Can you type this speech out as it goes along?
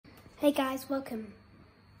Hey guys, welcome.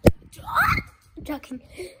 Joking.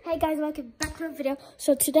 Hey guys, welcome back to my video.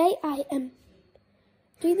 So today I am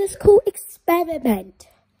doing this cool experiment.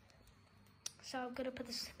 So I'm gonna put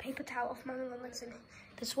this paper towel off my lemons in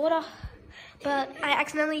this water, but I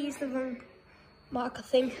accidentally used the wrong marker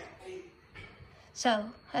thing. So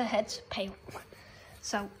her head's pale.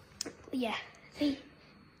 So yeah, 3,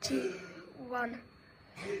 2, 1.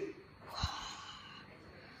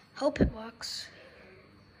 Hope it works.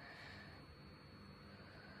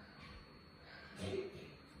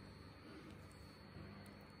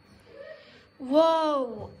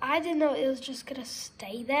 Whoa, I didn't know it was just gonna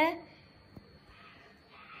stay there.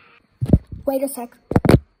 Wait a sec.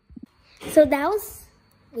 So that was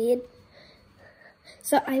weird.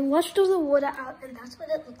 So I washed all the water out and that's what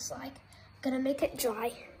it looks like. I'm gonna make it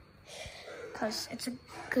dry because it's a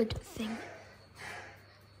good thing.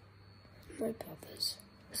 My brothers.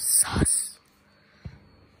 Sus.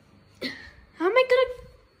 How am I gonna...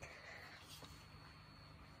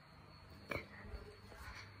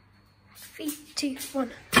 3, 2,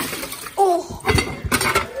 1. Oh!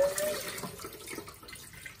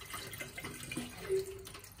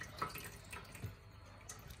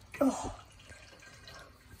 Oh.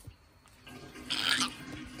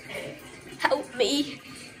 Help me.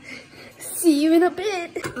 See you in a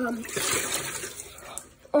bit.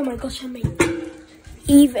 Oh my gosh, I made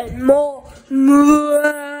even more.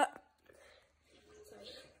 Sorry.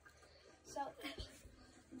 So,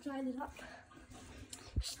 I'm trying it up.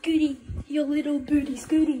 Scooty, your little booty,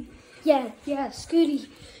 Scooty. Yeah, Scooty,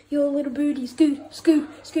 your little booty, scoot.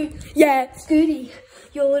 Yeah, Scooty,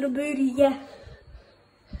 your little booty, yeah.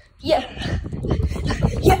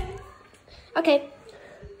 Okay,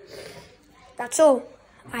 that's all,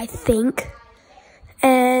 I think.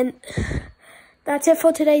 And that's it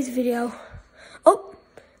for today's video. Oh,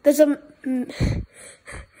 there's a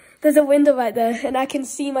window right there, and I can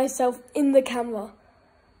see myself in the camera.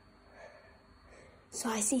 So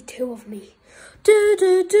I see 2 of me.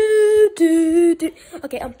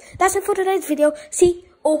 Okay, that's it for today's video. See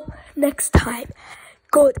you all next time.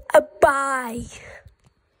 Goodbye.